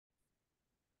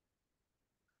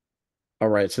All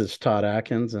right, so it's Todd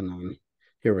Atkins, and I'm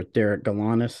here with Derek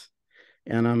Galanis,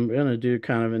 and I'm gonna do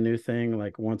kind of a new thing,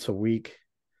 like once a week,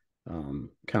 kind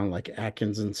of like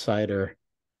Atkins Insider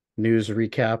news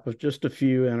recap of just a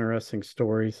few interesting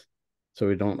stories, so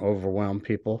we don't overwhelm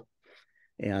people.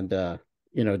 And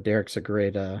Derek's a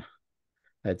great,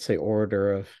 I'd say,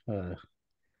 orator of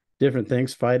different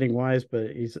things, fighting wise,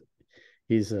 but he's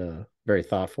very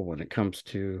thoughtful when it comes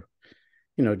to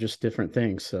just different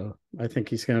things. So I think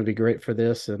he's going to be great for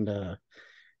this, and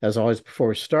as always, before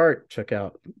we start, check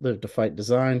out Live to Fight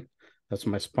Design. That's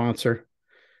my sponsor.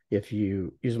 If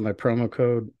you use my promo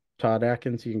code Todd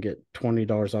Atkins, you can get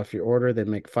 $20 off your order. They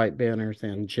make fight banners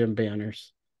and gym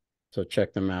banners. So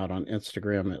check them out on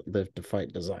Instagram at Live to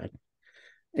Fight Design.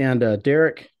 And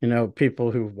Derek,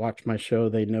 people who watch my show,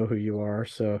 they know who you are.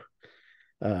 So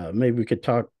maybe we could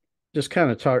just kind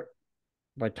of talk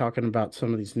by talking about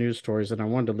some of these news stories. And I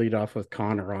wanted to lead off with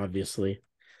Connor, obviously.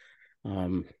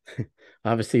 Um,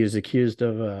 Obviously, he was accused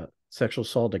of sexual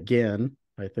assault again.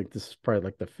 I think this is probably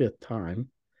like the fifth time.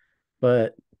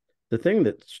 But the thing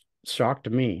that shocked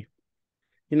me,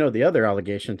 the other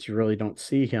allegations, you really don't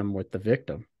see him with the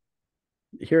victim.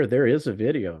 Here, there is a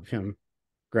video of him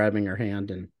grabbing her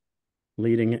hand and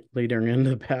leading her into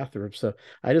the bathroom. So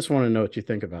I just want to know what you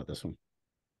think about this one.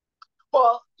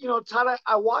 Well, Todd,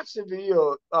 I watched the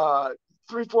video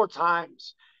three, four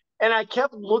times, and I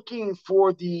kept looking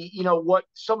for what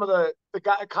some of the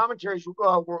commentators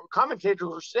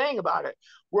were saying about it,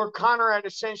 where Connor had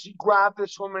essentially grabbed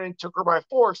this woman and took her by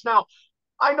force. Now,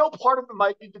 I know part of it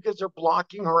might be because they're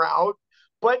blocking her out,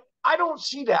 but I don't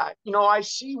see that. I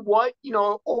see what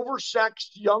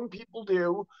oversexed young people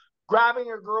do, grabbing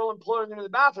a girl and pulling her into the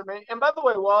bathroom. And by the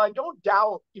way, while I don't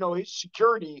doubt his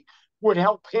security would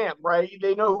help him, right?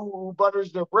 They know who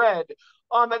butters their bread.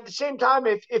 At the same time,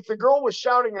 if the girl was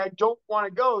shouting, "I don't want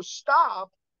to go,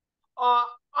 stop," uh,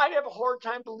 I'd have a hard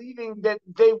time believing that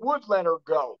they would let her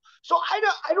go. So I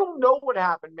don't know what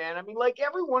happened, man. I mean, like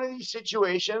every one of these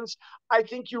situations, I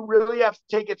think you really have to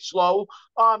take it slow.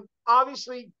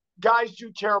 Obviously, guys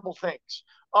do terrible things.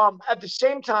 At the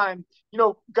same time,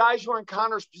 guys who are in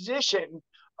Connor's position,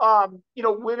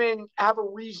 women have a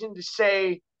reason to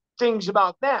say things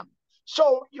about them.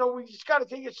 So, we just got to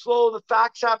take it slow. The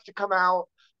facts have to come out.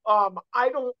 I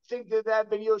don't think that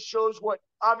video shows what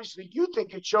obviously you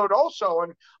think it showed also.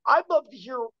 And I'd love to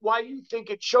hear why you think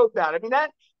it showed that. I mean,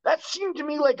 that seemed to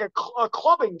me like a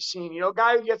clubbing scene,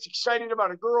 guy who gets excited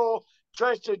about a girl,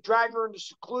 tries to drag her into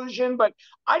seclusion, but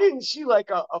I didn't see like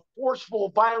a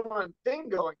forceful, violent thing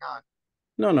going on.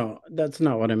 No, no, that's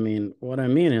not what I mean. What I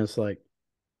mean is like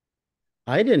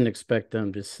I didn't expect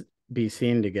them to be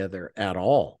seen together at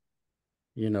all.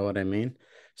 You know what I mean?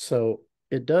 So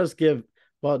it does give,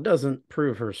 well, it doesn't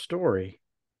prove her story.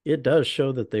 It does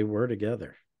show that they were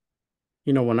together.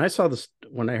 When I saw this,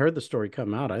 when I heard the story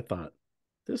come out, I thought,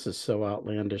 this is so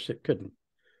outlandish. It couldn't,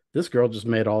 this girl just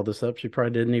made all this up. She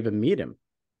probably didn't even meet him.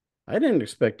 I didn't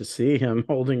expect to see him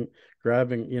holding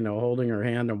her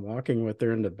hand and walking with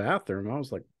her in the bathroom. I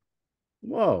was like,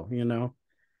 whoa.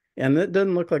 And it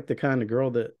doesn't look like the kind of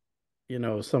girl that,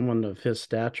 someone of his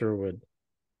stature would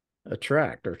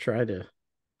attract or try to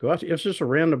go out. It's just a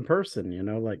random person,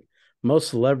 like most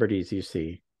celebrities you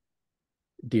see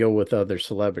deal with other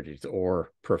celebrities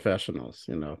or professionals,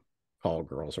 call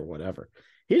girls or whatever.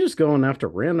 He's just going after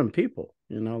random people,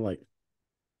 like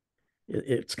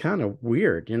it's kind of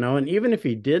weird, and even if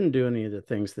he didn't do any of the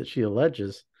things that she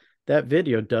alleges, that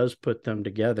video does put them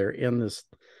together in this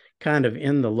kind of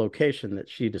in the location that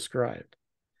she described,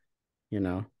 you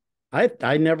know.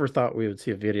 I never thought we would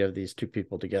see a video of these two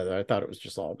people together. I thought it was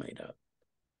just all made up.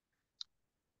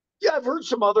 Yeah, I've heard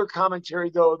some other commentary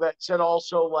though that said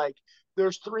also like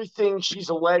there's three things she's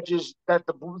alleges that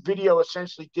the video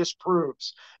essentially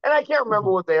disproves, and I can't remember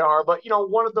Mhm. what they are, but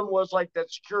one of them was like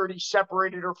that security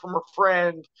separated her from her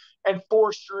friend and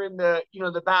forced her in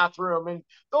the bathroom, and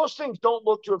those things don't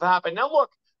look to have happened. Now look,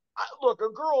 a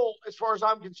girl, as far as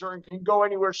I'm concerned, can go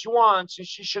anywhere she wants and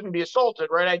she shouldn't be assaulted,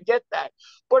 right? I get that.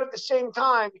 But at the same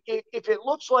time, if it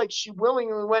looks like she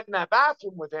willingly went in that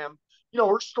bathroom with him,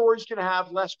 her story's going to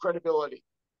have less credibility.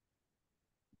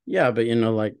 Yeah, but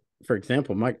like for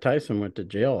example, Mike Tyson went to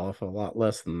jail off a lot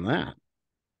less than that.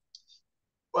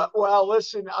 Well,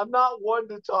 listen, I'm not one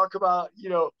to talk about,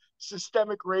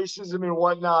 systemic racism and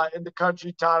whatnot in the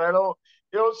country, Todd. I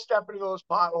don't step into those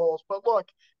potholes. But look,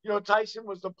 Tyson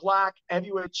was the black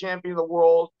heavyweight champion of the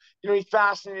world. He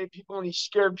fascinated people and he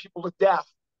scared people to death.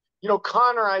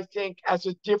 Conor, I think, has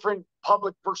a different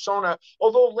public persona.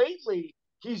 Although lately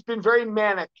he's been very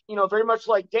manic, very much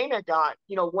like Dana got,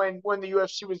 when the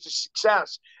UFC was a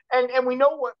success. And we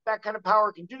know what that kind of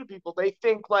power can do to people. They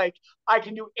think like I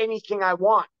can do anything I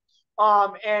want.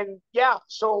 And yeah,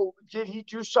 so did he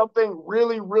do something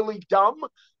really, really dumb?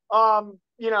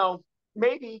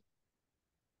 Maybe.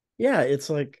 Yeah, it's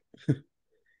like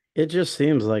it just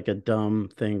seems like a dumb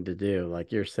thing to do.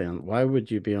 Like you're saying, why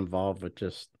would you be involved with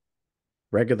just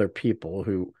regular people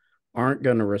who aren't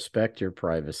going to respect your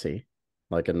privacy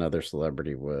like another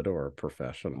celebrity would or a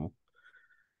professional?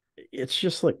 It's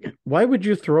just like, why would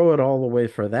you throw it all away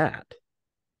for that?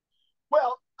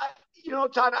 Well,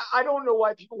 Todd, I don't know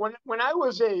why people when I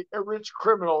was a rich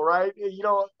criminal, right?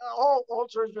 All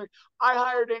sorts of I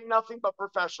hired nothing but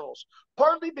professionals.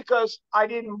 Partly because I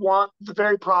didn't want the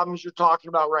very problems you're talking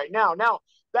about right now. Now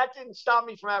that didn't stop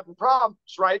me from having problems,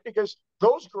 right? Because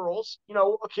those girls,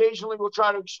 occasionally will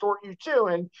try to extort you too.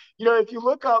 And if you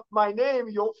look up my name,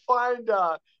 you'll find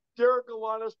Derek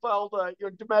Galanis filed a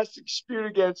domestic dispute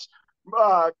against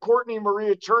Courtney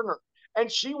Maria Turner,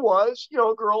 and she was,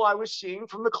 a girl I was seeing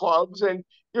from the clubs, and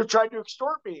tried to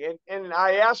extort me. And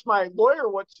I asked my lawyer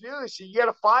what to do. They said you got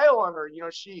a file on her.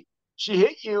 She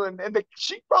hit you, and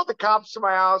she brought the cops to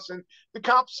my house, and the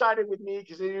cops sided with me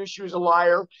because they knew she was a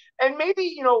liar. And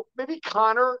maybe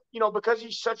Connor, because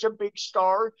he's such a big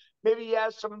star, maybe he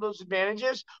has some of those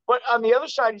advantages. But on the other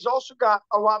side, he's also got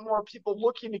a lot more people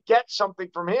looking to get something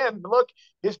from him. Look,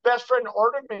 his best friend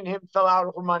Artem and him fell out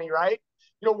over money, right?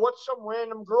 What's some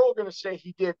random girl going to say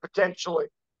he did potentially?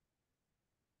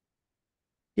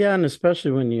 Yeah, and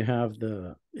especially when you have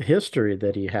the history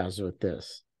that he has with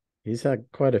this. He's had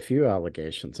quite a few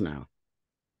allegations now.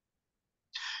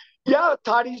 Yeah,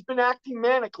 Toddy's been acting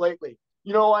manic lately.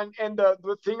 And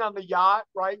the thing on the yacht,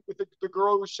 right, with the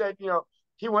girl who said,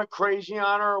 he went crazy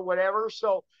on her or whatever.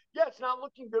 So yeah, it's not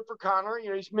looking good for Connor.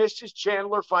 He's missed his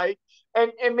Chandler fight.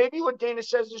 And maybe what Dana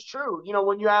says is true.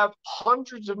 When you have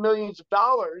hundreds of millions of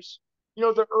dollars,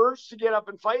 the urge to get up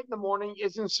and fight in the morning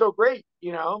isn't so great.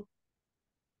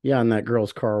 Yeah, and that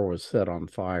girl's car was set on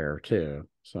fire too.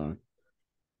 So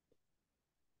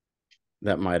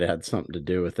that might have had something to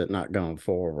do with it not going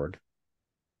forward.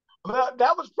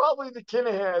 That was probably the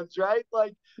Kinnaheads, right?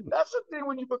 Like that's the thing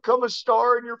when you become a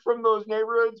star and you're from those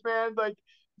neighborhoods, man. Like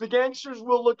the gangsters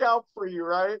will look out for you,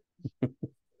 right?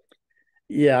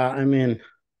 Yeah, I mean,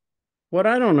 what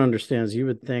I don't understand is you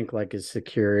would think like his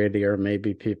security or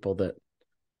maybe people that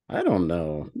I don't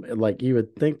know, like you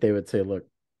would think they would say, look,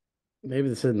 maybe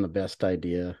this isn't the best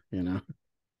idea, you know.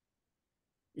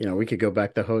 We could go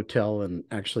back to the hotel and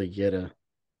actually get a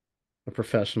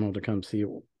professional to come see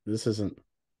you. This isn't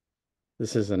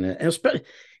it. And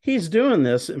he's doing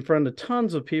this in front of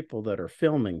tons of people that are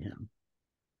filming him.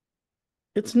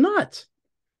 It's nuts.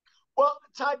 Well,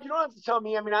 Todd, you don't have to tell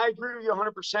me. I mean, I agree with you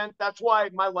 100%. That's why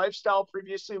my lifestyle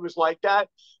previously was like that.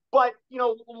 But,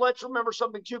 let's remember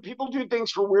something too. People do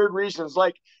things for weird reasons,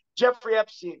 like Jeffrey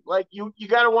Epstein. Like, you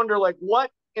got to wonder, like,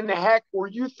 what in the heck were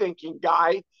you thinking,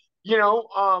 guy?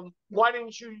 Why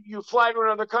didn't you fly to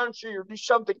another country or do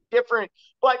something different?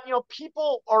 But,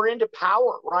 people are into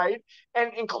power, right?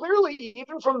 And clearly,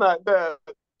 even from the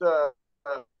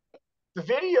the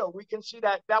video, we can see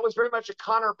that that was very much a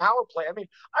Connor power play. I mean,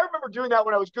 I remember doing that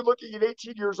when I was good looking at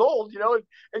 18 years old,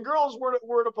 and girls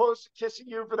weren't opposed to kissing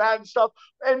you for that and stuff.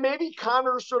 And maybe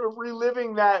Connor's sort of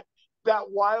reliving that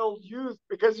wild youth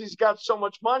because he's got so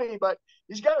much money, but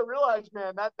he's got to realize,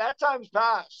 man, that time's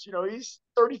passed. He's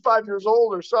 35 years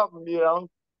old or something.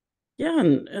 Yeah,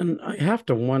 and I have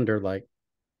to wonder, like,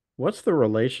 what's the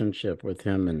relationship with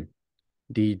him and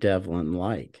Dee Devlin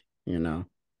like?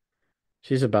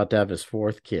 She's about to have his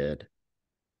fourth kid.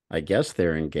 I guess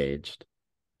they're engaged.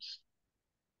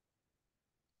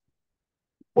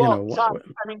 Well, What, Todd, what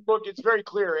I mean, look, it's very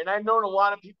clear, and I've known a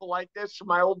lot of people like this from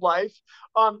my old life.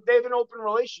 They have an open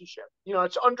relationship.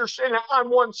 It's understood on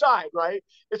one side, right?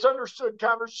 It's understood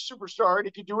Connor's a superstar and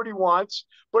he can do what he wants,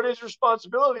 but his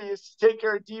responsibility is to take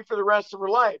care of Dee for the rest of her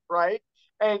life, right?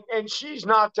 And she's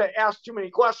not to ask too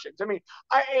many questions. I mean,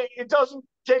 it doesn't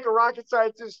take a rocket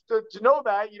scientist to know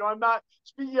that. I'm not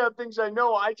speaking of things I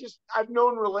know. I've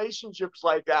known relationships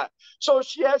like that. So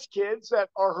she has kids that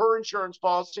are her insurance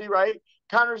policy, right?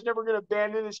 Connor's never going to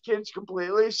abandon his kids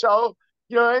completely. So,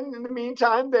 in the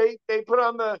meantime, they put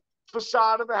on the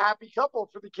facade of a happy couple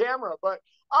for the camera. But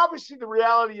obviously, the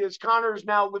reality is Connor's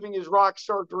now living his rock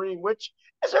star dream, which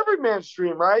is every man's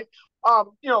dream, right?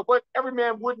 But every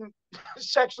man wouldn't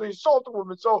sexually assault a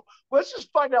woman. So let's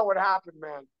just find out what happened,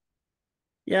 man.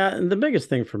 Yeah, and the biggest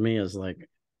thing for me is like,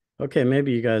 okay,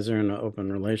 maybe you guys are in an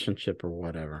open relationship or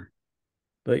whatever,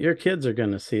 but your kids are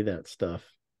going to see that stuff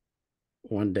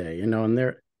one day, and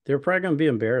They're probably going to be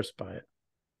embarrassed by it,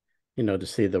 to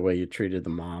see the way you treated the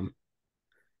mom.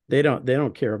 They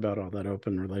don't care about all that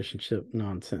open relationship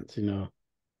nonsense.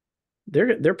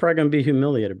 They're probably going to be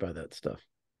humiliated by that stuff.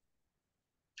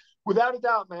 Without a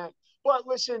doubt, man. But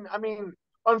listen, I mean,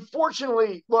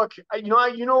 unfortunately, look,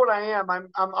 you know what I am. I'm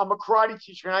a karate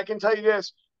teacher, and I can tell you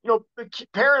this. The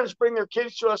parents bring their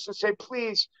kids to us and say,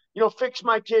 please, fix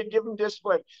my kid, give him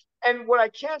discipline. And what I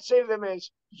can't say to them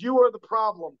is, you are the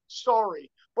problem. Sorry.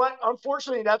 But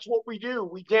unfortunately, that's what we do.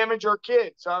 We damage our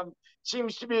kids.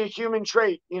 Seems to be a human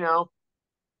trait.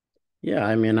 Yeah,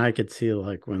 I mean, I could see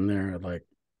like when they're like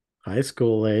high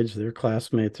school age, their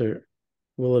classmates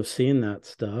will have seen that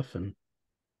stuff and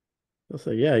they'll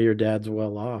say, "Yeah, your dad's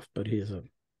well off, but he's a,"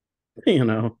 you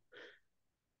know,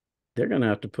 they're gonna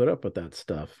have to put up with that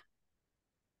stuff.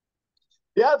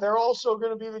 Yeah, they're also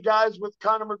going to be the guys with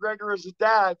Conor McGregor as a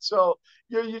dad. So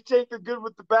you take the good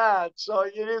with the bad. So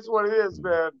it is what it is, Mm.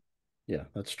 man. Yeah,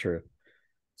 that's true.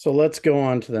 So let's go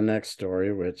on to the next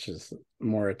story, which is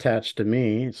more attached to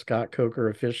me. Scott Coker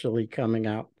officially coming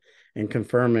out and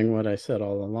confirming what I said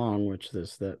all along, which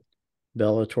is that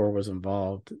Bellator was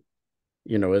involved,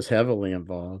 is heavily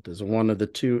involved as one of the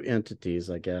two entities,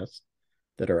 I guess,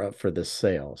 that are up for this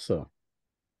sale. So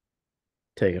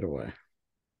take it away.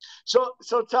 So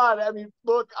Todd, I mean,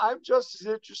 look, I'm just as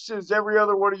interested as every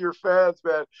other one of your fans,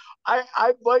 man.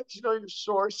 I'd like to know your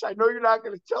source. I know you're not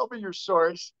going to tell me your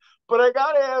source, but I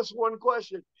got to ask one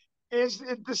question. Is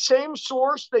it the same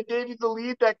source that gave you the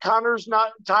lead that Connor's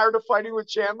not tired of fighting with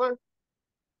Chandler?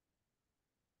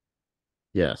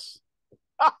 Yes.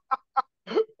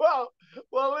 well,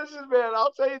 listen, man.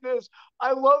 I'll tell you this.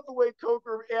 I love the way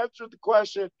Coker answered the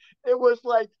question. It was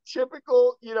like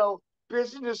typical,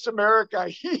 business America.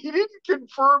 He didn't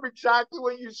confirm exactly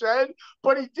what you said,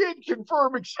 but he did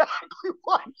confirm exactly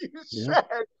what you Yeah.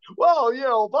 said. Well,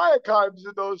 Viacom's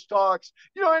in those talks,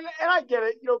 and I get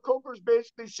it. Coker's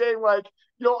basically saying like,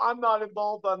 I'm not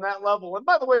involved on that level. And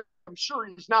by the way, I'm sure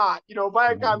he's not. Mhm.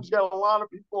 Viacom's got a lot of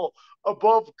people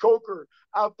above Coker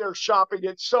out there shopping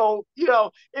it. So,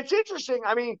 it's interesting.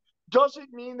 I mean, does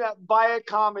it mean that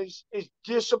Viacom is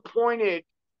disappointed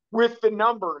with the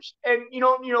numbers? And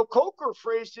Coker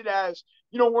phrased it as,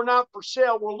 we're not for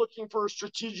sale, we're looking for a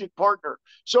strategic partner.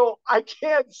 So I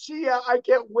can't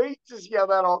wait to see how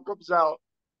that all comes out.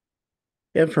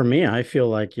 And for me, I feel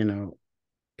like,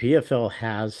 PFL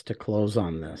has to close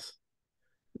on this.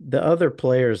 The other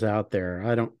players out there,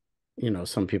 I don't,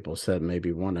 some people said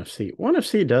maybe ONE FC. ONE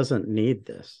FC doesn't need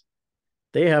this.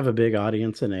 They have a big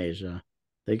audience in Asia.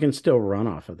 They can still run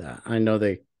off of that. I know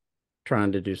they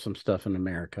trying to do some stuff in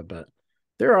America, but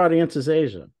their audience is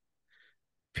Asia.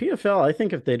 PFL, I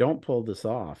think if they don't pull this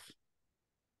off,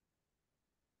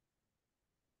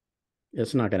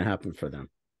 it's not going to happen for them.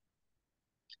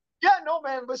 Yeah, no,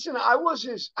 man. Listen, I was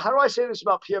his. How do I say this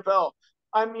about PFL?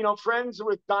 I'm, friends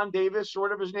with Don Davis or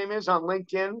whatever his name is on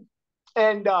LinkedIn,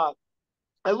 and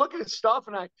I look at his stuff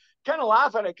and I kind of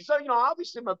laugh at it because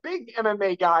obviously I'm a big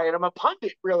MMA guy and I'm a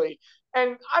pundit really,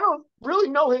 and I don't really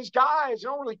know his guys. I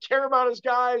don't really care about his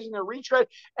guys and their retread,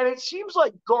 and it seems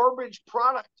like garbage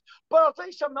product. But I'll tell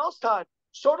you something else, Todd.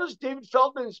 So does David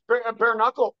Feldman's bare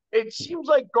knuckle. It seems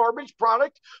like garbage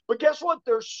product, but guess what?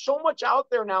 There's so much out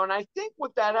there now, and I think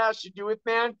what that has to do with,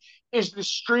 man, is the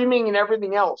streaming and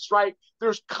everything else. Right?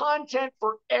 There's content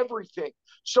for everything.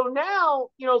 So now,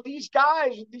 these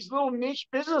guys, these little niche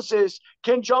businesses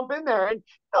can jump in there. And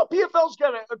PFL's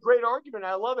got a great argument.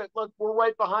 I love it. Look, we're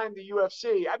right behind the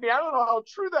UFC. I mean, I don't know how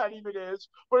true that even is,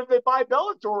 but if they buy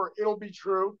Bellator, it'll be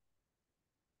true.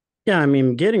 Yeah, I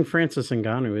mean, getting Francis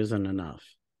Ngannou isn't enough.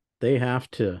 They have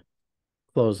to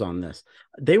close on this.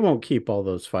 They won't keep all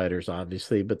those fighters,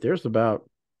 obviously, but there's about,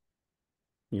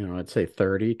 I'd say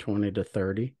 30, 20 to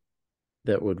 30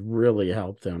 that would really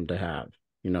help them to have,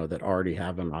 that already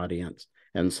have an audience.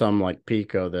 And some like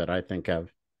Pico that I think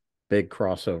have big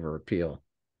crossover appeal,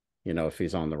 if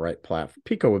he's on the right platform.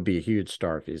 Pico would be a huge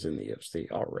star if he's in the UFC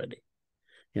already,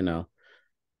 you know,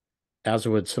 as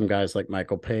would some guys like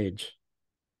Michael Page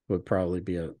would probably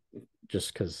be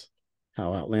just because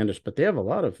how outlandish, but they have a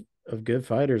lot of good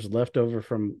fighters left over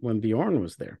from when Bjorn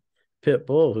was there.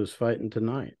 Pitbull, who's fighting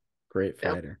tonight, great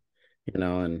Yeah, fighter,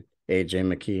 and AJ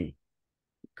McKee,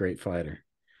 great fighter.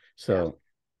 yeah. So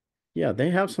yeah, they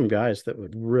have some guys that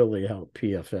would really help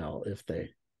PFL if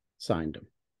they signed them.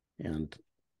 And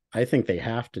I think they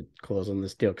have to close on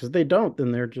this deal because they don't,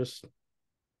 then they're just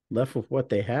left with what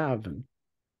they have. And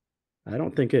I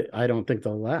don't think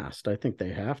they'll last. I think they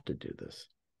have to do this.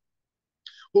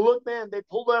 Well, look, man, they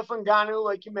pulled off Ngannou,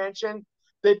 like you mentioned.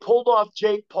 They pulled off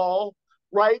Jake Paul,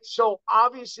 right? So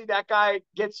obviously that guy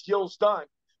gets deals done.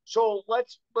 So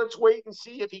let's wait and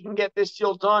see if he can get this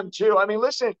deal done too. I mean,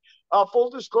 listen, full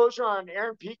disclosure on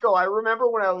Aaron Pico. I remember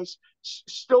when I was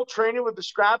still training with the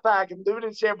Scrap Pack and living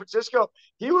in San Francisco,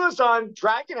 he was on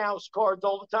Dragon House cards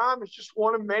all the time. It's just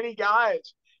one of many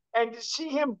guys. And to see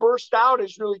him burst out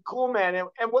is really cool, man.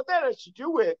 And what that has to do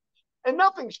with, and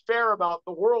nothing's fair about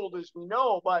the world as we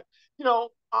know, but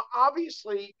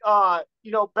obviously,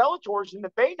 Bellator's in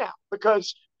the Bay now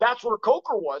because that's where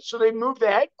Coker was. So they moved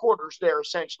the headquarters there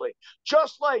essentially.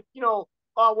 Just like,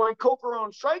 when Coker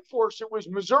owned Strikeforce, it was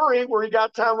Missouri where he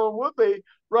got Tyler Woodley,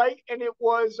 right? And it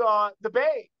was the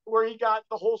Bay where he got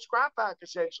the whole Scrap Pack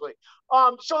essentially.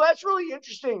 So that's really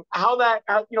interesting how that,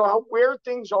 how where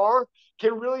things are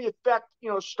can really affect,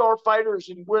 star fighters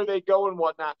and where they go and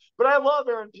whatnot. But I love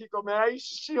Aaron Pico, man. I used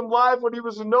to see him live when he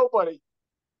was a nobody.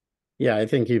 Yeah, I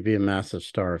think he'd be a massive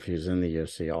star if he's in the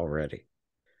UFC already.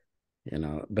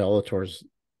 Bellator's,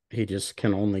 he just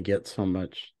can only get so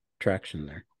much traction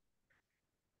there.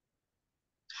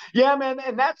 Yeah, man,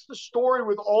 and that's the story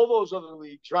with all those other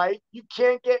leagues, right? You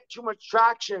can't get too much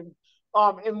traction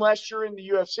unless you're in the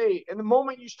UFC. And the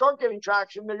moment you start getting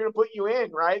traction, they're going to put you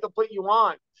in, right? They'll put you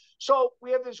on. So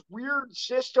we have this weird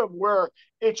system where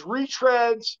it's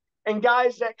retreads and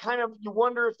guys that kind of you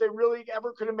wonder if they really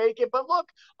ever could have make it. But look,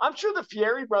 I'm sure the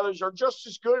Fieri brothers are just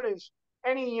as good as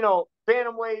any,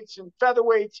 bantamweights and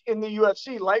featherweights in the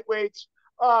UFC, lightweights.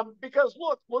 Because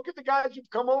look at the guys who've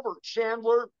come over.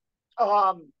 Chandler,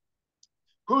 um,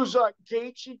 who's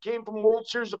Gaethje came from World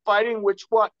Series of Fighting, which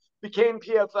what became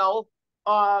PFL.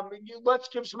 Let's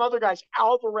give some other guys.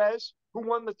 Alvarez, who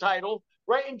won the title,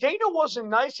 right? And Dana wasn't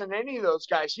nice on any of those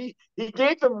guys. He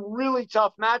gave them really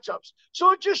tough matchups.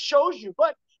 So it just shows you.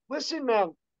 But listen,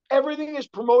 man, everything is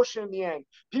promotion in the end.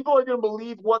 People are going to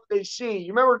believe what they see.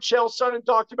 You remember Chael Sonnen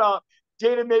talked about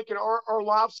Dana making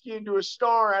Arlovsky into a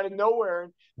star out of nowhere.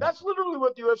 And that's literally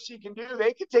what the UFC can do.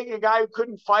 They could take a guy who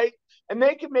couldn't fight and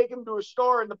they could make him to a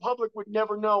star, and the public would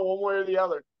never know one way or the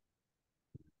other.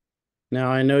 Now,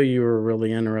 I know you were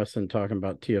really interested in talking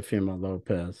about Teofimo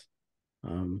Lopez.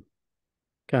 Um,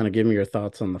 Kind of give me your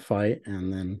thoughts on the fight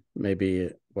and then maybe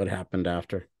what happened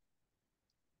after.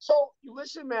 So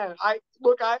listen, man. I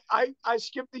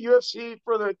skipped the UFC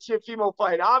for the Teofimo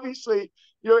fight. Obviously,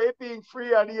 it being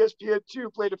free on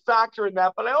ESPN2 played a factor in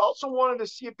that. But I also wanted to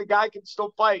see if the guy can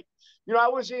still fight. I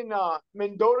was in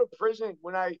Mendota prison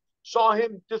when I saw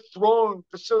him dethrone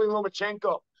Vasily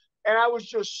Lomachenko, and I was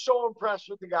just so impressed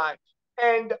with the guy.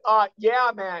 And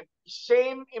yeah, man,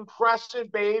 same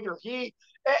impressive behavior.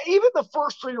 Even the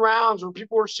first 3 rounds where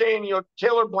people were saying,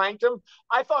 Taylor blanked him,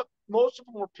 I thought most of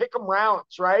them were pick 'em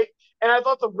rounds, right? And I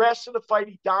thought the rest of the fight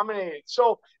he dominated.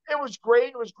 So it was great.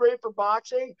 It was great for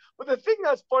boxing. But the thing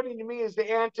that's funny to me is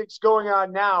the antics going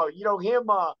on now. Him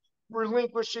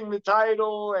relinquishing the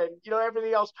title and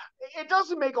everything else. It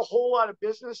doesn't make a whole lot of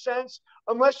business sense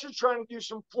unless you're trying to do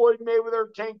some Floyd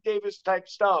Mayweather, Tank Davis type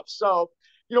stuff. So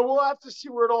we'll have to see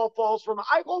where it all falls from.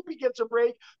 I hope he gets a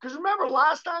break because remember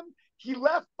last time he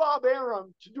left Bob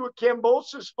Arum to do a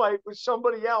Kambosos fight with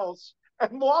somebody else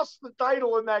and lost the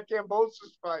title in that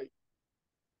Kambosos fight.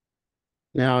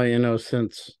 Now,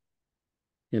 since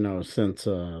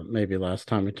maybe last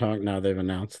time we talked, now they've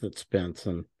announced that Spence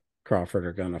and Crawford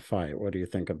are going to fight. What do you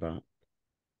think about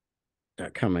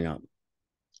that coming up?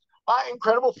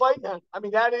 Incredible fight, man. I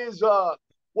mean, that is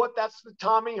that's the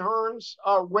Tommy Hearns,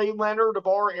 Ray Leonard of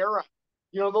our era.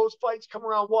 Those fights come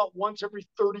around once every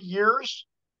 30 years.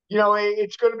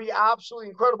 It's going to be absolutely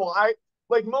incredible. I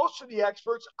like most of the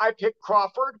experts, I pick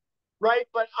Crawford, right?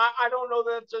 But I don't know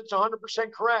that it's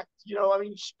 100% correct. I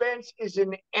mean, Spence is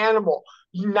an animal.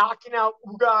 Knocking out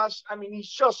Ugas. I mean, he's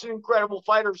just an incredible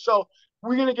fighter. So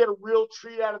we're going to get a real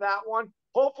treat out of that one.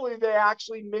 Hopefully they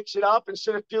actually mix it up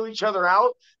instead of feel each other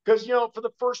out. Because, for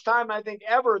the first time, I think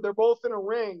ever, they're both in a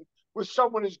ring with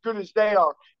someone as good as they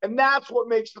are. And that's what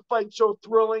makes the fight so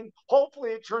thrilling.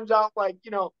 Hopefully it turns out like,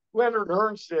 Leonard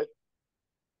Hearns did.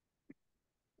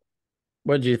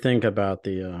 What do you think about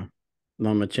the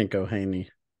Lomachenko Haney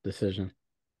decision?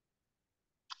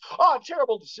 Oh,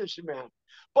 terrible decision, man.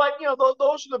 But,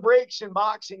 those are the breaks in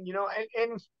boxing,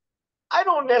 and I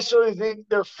don't necessarily think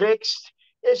they're fixed.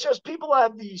 It's just people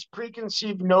have these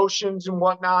preconceived notions and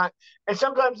whatnot, and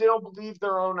sometimes they don't believe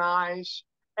their own eyes.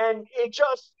 And it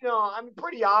just, I mean,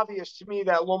 pretty obvious to me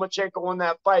that Lomachenko won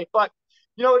that fight. But,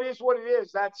 it is what it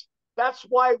is. That's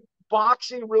why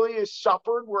boxing really has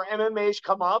suffered where MMA's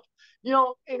come up. In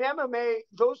MMA,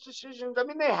 those decisions, I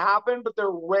mean, they happen, but they're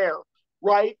rare,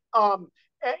 right?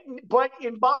 But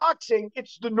in boxing,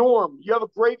 it's the norm. You have a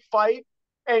great fight,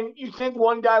 and you think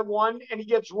one guy won, and he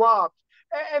gets robbed.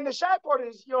 And the sad part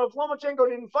is, if Lomachenko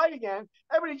didn't fight again,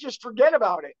 everybody just forget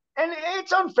about it. And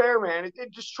it's unfair, man.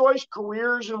 It destroys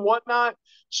careers and whatnot.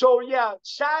 So yeah,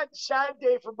 sad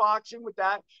day for boxing with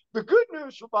that. The good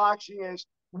news for boxing is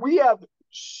we have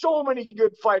so many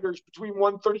good fighters between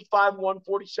 135 and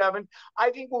 147. I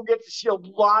think we'll get to see a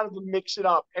lot of them mix it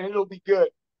up, and it'll be good.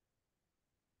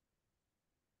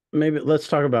 Maybe let's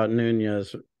talk about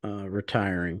Nunez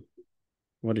retiring.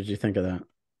 What did you think of that?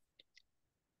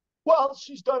 Well,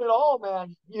 she's done it all,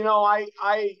 man.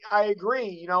 I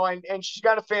agree. And she's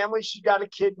got a family. She's got a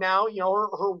kid now.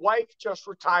 Her wife just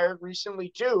retired recently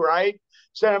too, right?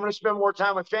 Said I'm going to spend more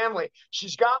time with family.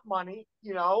 She's got money.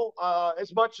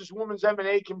 As much as Women's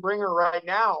MMA can bring her right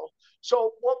now.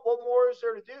 So what more is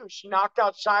there to do? She knocked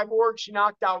out Cyborg. She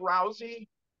knocked out Rousey.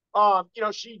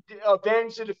 She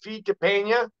avenged the defeat to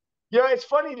Pena. It's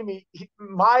funny to me.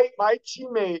 My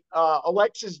teammate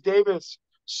Alexis Davis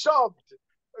subbed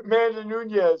Amanda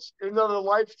Nunez in another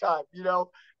lifetime.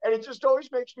 And it just always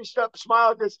makes me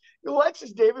smile because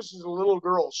Alexis Davis is a little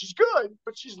girl. She's good,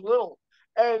 but she's little.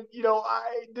 And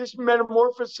this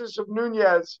metamorphosis of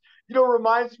Nunez,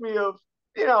 reminds me of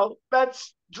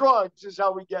that's drugs is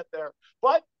how we get there.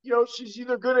 But she's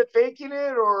either good at faking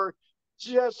it or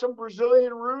she has some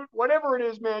Brazilian root, whatever it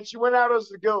is, man. She went out as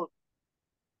the goat.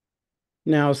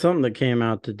 Now, something that came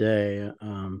out today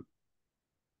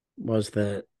was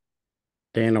that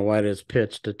Dana White has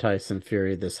pitched to Tyson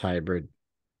Fury this hybrid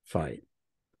fight.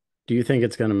 Do you think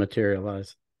it's going to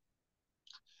materialize?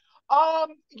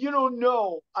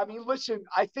 No. I mean, listen,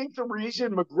 I think the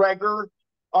reason McGregor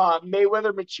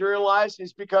Mayweather materialized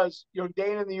is because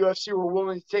Dana and the UFC were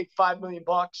willing to take $5 million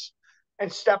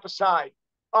and step aside.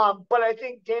 But I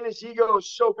think Dana's ego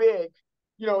is so big,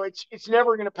 it's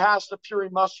never going to pass the Fury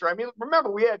muster. I mean, remember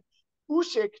we had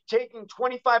Usyk taking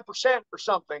 25% or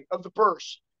something of the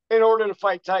purse in order to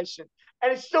fight Tyson,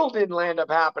 and it still didn't land up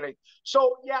happening.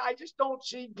 So yeah, I just don't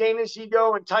see Dana's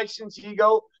ego and Tyson's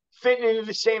ego fitting into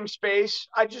the same space.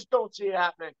 I just don't see it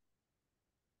happening.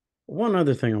 One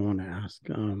other thing I want to ask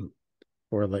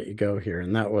before I let you go here,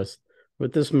 and that was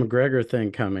with this McGregor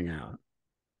thing coming out.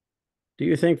 Do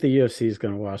you think the UFC is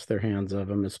going to wash their hands of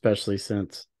him, especially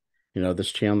since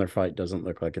this Chandler fight doesn't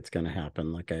look like it's going to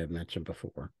happen, like I had mentioned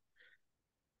before?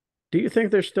 Do you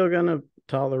think they're still going to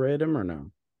tolerate him or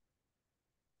no?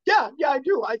 Yeah, I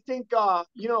do. I think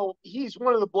he's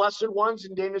one of the blessed ones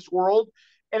in Dana's world,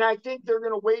 and I think they're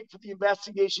going to wait for the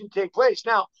investigation to take place.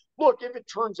 Now, look, if it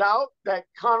turns out that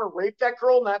Connor raped that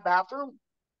girl in that bathroom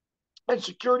and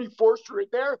security forced her in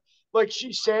there, like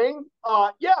she's saying,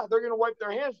 yeah, they're going to wipe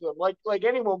their hands with them, like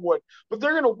anyone would. But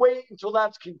they're going to wait until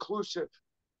that's conclusive.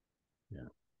 Yeah.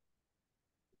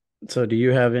 So, do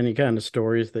you have any kind of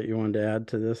stories that you wanted to add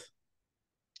to this?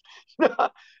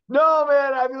 No,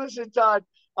 man. I mean, listen, Todd,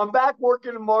 I'm back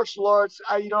working in martial arts.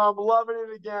 I'm loving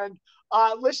it again.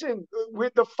 Listen,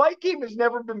 with the fight game has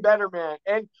never been better, man.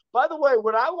 And by the way,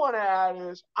 what I want to add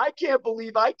is I can't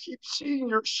believe I keep seeing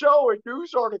your show in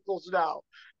news articles now.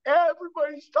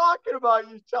 Everybody's talking about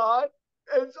you, Todd.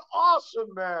 It's awesome,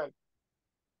 man.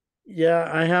 Yeah,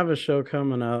 I have a show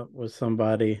coming up with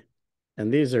somebody,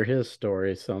 and these are his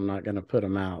stories, so I'm not going to put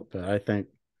them out, but I think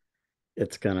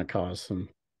it's going to cause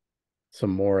some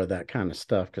more of that kind of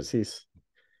stuff because he's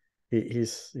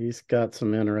got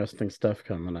some interesting stuff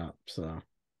coming up. So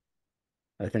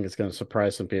I think it's going to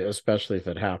surprise some people, especially if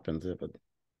it happens.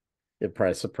 It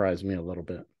probably surprised me a little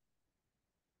bit.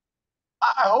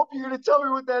 I hope you're going to tell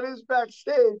me what that is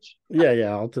backstage. Yeah,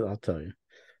 I'll tell you.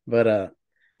 But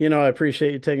I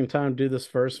appreciate you taking time to do this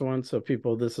first one. So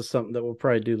people, this is something that we'll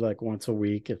probably do like once a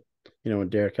week if when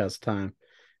Derek has time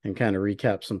and kind of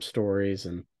recap some stories.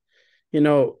 And you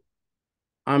know,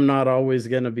 I'm not always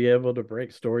going to be able to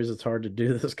break stories. It's hard to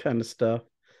do this kind of stuff.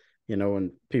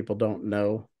 When people don't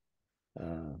know,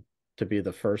 uh, to be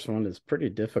the first one is pretty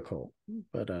difficult.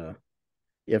 But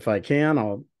if I can,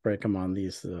 I'll break them on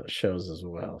these shows as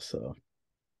well. So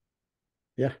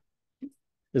yeah,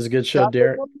 it's a good show,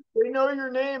 Derek. They know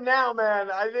your name now, man.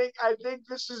 I think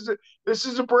this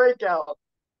is a breakout.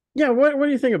 Yeah, what do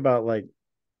you think about like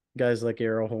guys like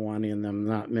Errol Hawani and them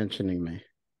not mentioning me?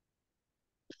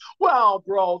 Well,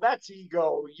 bro, that's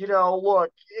ego.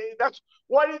 Look, that's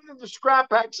why didn't the scrap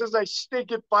pack says I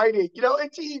stink at fighting?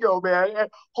 It's ego, man. And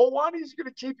Hawani's going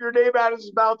to keep your name out of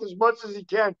his mouth as much as he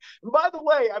can. And by the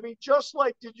way, I mean, just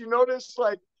like, did you notice,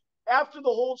 like, after the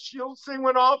whole Shields thing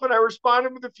went off and I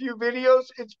responded with a few videos,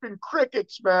 it's been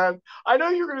crickets, man. I know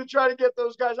you're going to try to get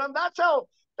those guys on. That's how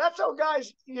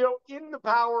guys, in the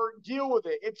power deal with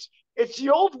it. It's the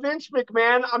old Vince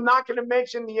McMahon. I'm not going to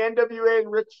mention the NWA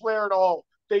and Ric Flair at all.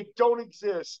 They don't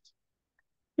exist.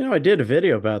 I did a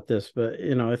video about this, but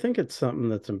I think it's something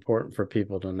that's important for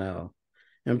people to know.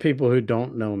 And people who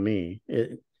don't know me,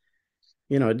 it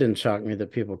didn't shock me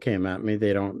that people came at me.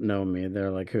 They don't know me.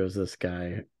 They're like, who is this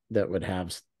guy that would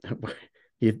have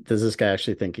does this guy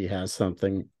actually think he has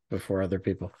something before other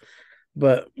people?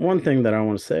 But one thing that I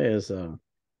want to say is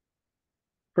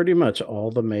pretty much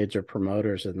all the major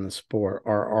promoters in the sport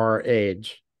are our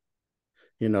age,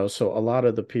 so a lot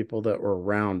of the people that were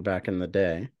around back in the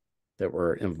day that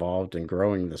were involved in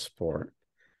growing the sport,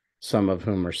 some of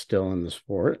whom are still in the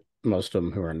sport, most of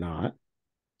them who are not,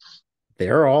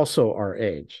 they're also our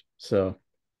age. So,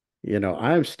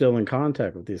 I'm still in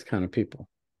contact with these kind of people.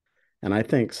 And I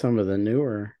think some of the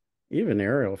newer, even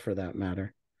Ariel for that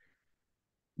matter,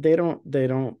 they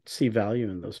don't see value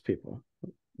in those people.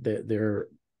 They're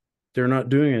they're not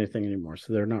doing anything anymore,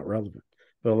 so they're not relevant.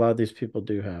 But a lot of these people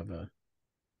do have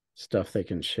stuff they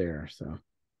can share. So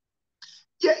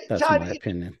Yeah, that's Todd, my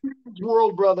opinion.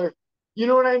 world, brother. You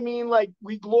know what I mean? Like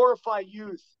we glorify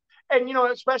youth, and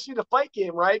especially the fight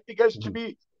game, right? Because to Mhm.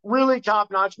 be really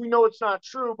top notch, we know it's not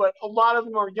true, but a lot of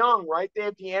them are young, right? They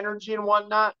have the energy and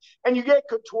whatnot, and you get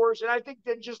coutures, and I think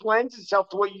that just lends itself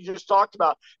to what you just talked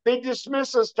about. They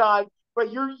dismiss us, Todd,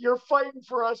 but you're fighting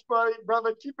for us, buddy,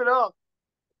 brother. Keep it up.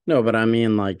 No, but I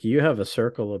mean, like, you have a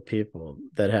circle of people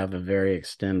that have a very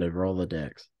extended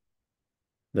Rolodex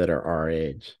that are our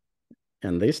age,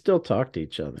 and they still talk to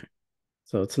each other.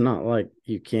 So it's not like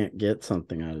you can't get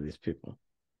something out of these people.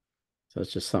 So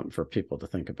it's just something for people to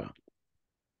think about.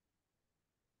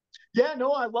 Yeah,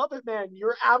 no, I love it, man.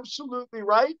 You're absolutely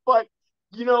right, but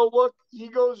look,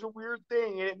 ego's a weird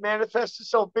thing, and it manifests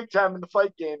itself big time in the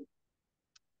fight game.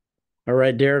 All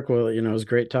right, Derek. Well, it was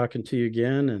great talking to you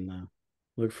again, and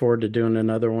look forward to doing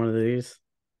another one of these.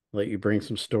 Let you bring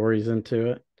some stories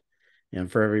into it. And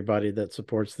for everybody that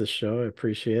supports this show, I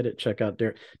appreciate it. Check out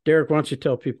Derek. Derek, why don't you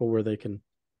tell people where they can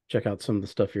check out some of the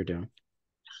stuff you're doing?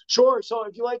 Sure. So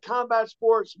if you like combat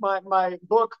sports, my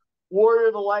book Warrior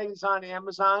of the Light is on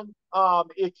Amazon.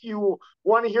 If you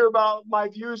want to hear about my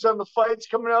views on the fights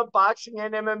coming up, boxing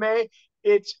and MMA,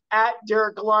 it's at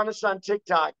Derek Galanis on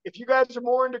TikTok. If you guys are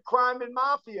more into crime and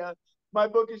mafia, my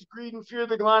book is Greed and Fear: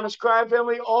 The Galanis Crime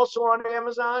Family, also on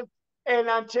Amazon and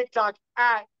on TikTok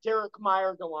at Derek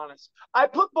Meyer Galanis. I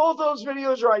put both those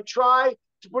videos, or I try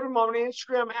to put them on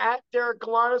Instagram at Derek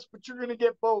Galanis, but you're going to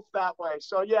get both that way.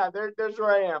 So yeah, there's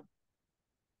where I am.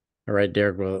 All right,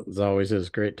 Derek. Well, as always, it was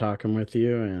great talking with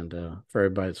you. And for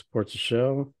everybody that supports the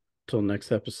show, until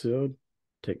next episode,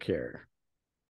 take care.